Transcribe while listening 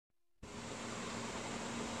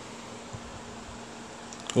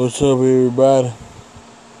What's up, everybody?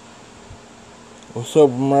 What's up,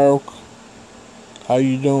 America? How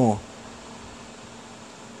you doing?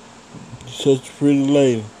 You're such a pretty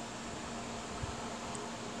lady.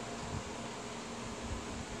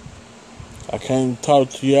 I came to talk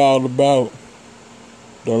to y'all about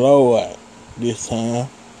the Lord this time.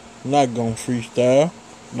 I'm not gonna freestyle.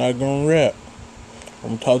 I'm not gonna rap.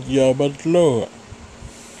 I'm gonna talk to y'all about the Lord.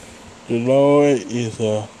 The Lord is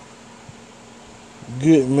a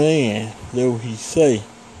good man. That's what he say.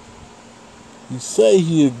 He say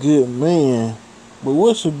he a good man, but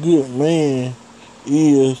what's a good man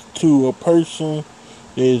is to a person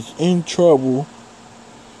that's in trouble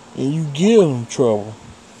and you give them trouble.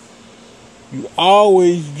 You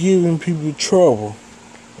always giving people trouble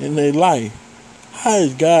in their life. How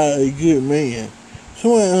is God a good man?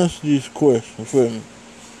 Someone answer this question for me.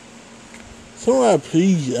 Somebody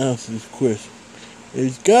please answer this question.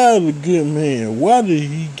 Is God a good man? Why did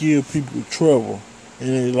he give people trouble in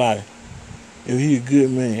their life if he a good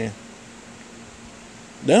man?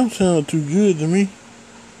 That don't sound too good to me.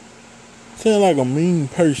 Sound like a mean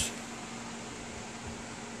person.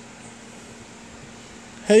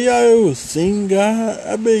 Have y'all ever seen God?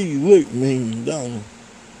 I bet he look mean, don't he?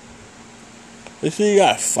 They say he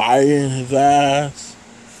got fire in his eyes.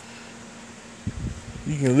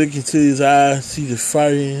 You can look into his eyes, see the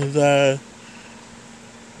fire in his eyes.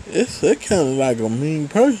 That kind of like a mean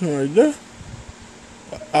person right there.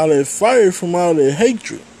 All that fire from all that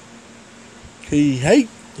hatred. He hate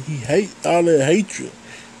all that hatred,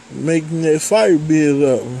 making that fire build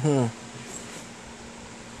up, huh?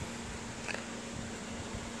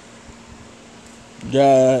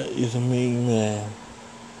 God is a mean man,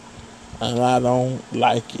 and I don't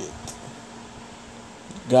like it.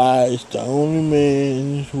 God is the only man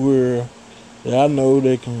in this world that I know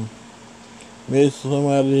that can mess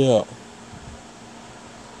somebody up.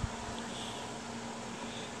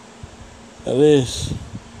 Unless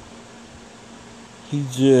he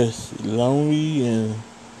just lonely and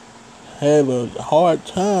had a hard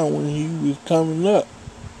time when he was coming up.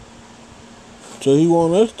 So he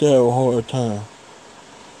want us to have a hard time.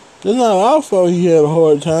 It's not our fault he had a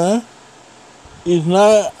hard time. It's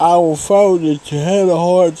not our fault that you had a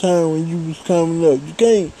hard time when you was coming up. You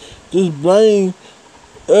can't just blame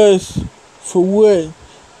us for what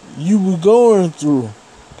you were going through.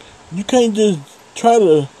 You can't just try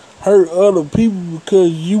to hurt other people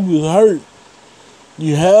because you was hurt.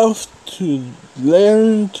 You have to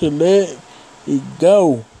learn to let it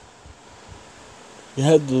go. You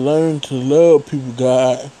have to learn to love people,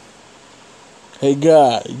 God. Hey,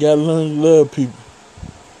 God, you gotta learn to love people.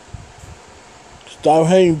 Stop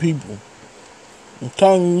hating people. I'm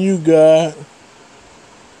talking to you, God.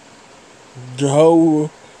 Jehovah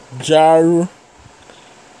Jireh.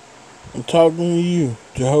 I'm talking to you,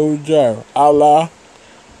 Jehovah Jireh. Allah,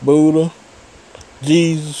 Buddha,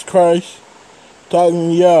 Jesus Christ. I'm talking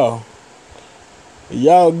to y'all. If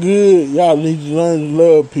y'all good, y'all need to learn to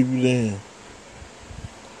love people then.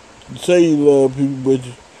 You say you love people,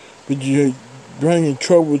 but you're bringing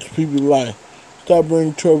trouble to people's life. Stop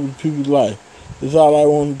bringing trouble to people's life. That's all I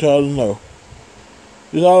want y'all to know.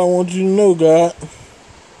 That's all I want you to know, God.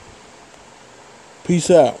 Peace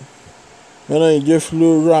out. My name is Jeffrey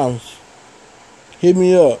Lewis Robinson. Hit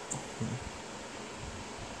me up.